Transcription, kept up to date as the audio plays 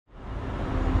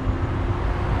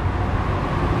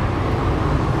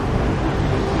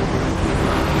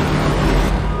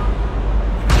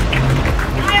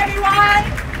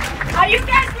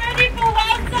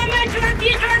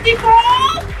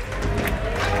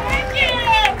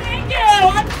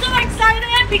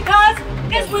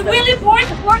Because we really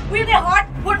work really hard,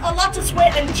 put a lot of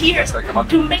sweat and tears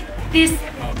to make this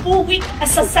full week a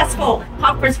successful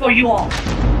conference for you all.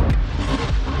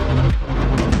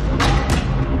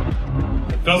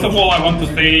 First of all, I want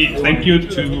to say thank you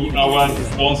to our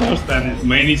sponsors and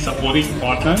many supporting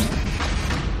partners,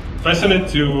 especially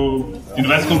to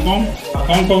Invest.com,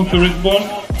 Hong Kong Tourist Board,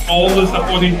 all the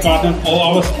supporting partners,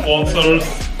 all our sponsors,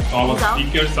 our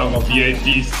speakers, our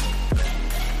VIPs,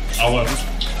 our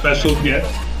special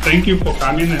guests. Thank you for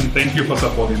coming and thank you for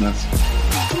supporting us.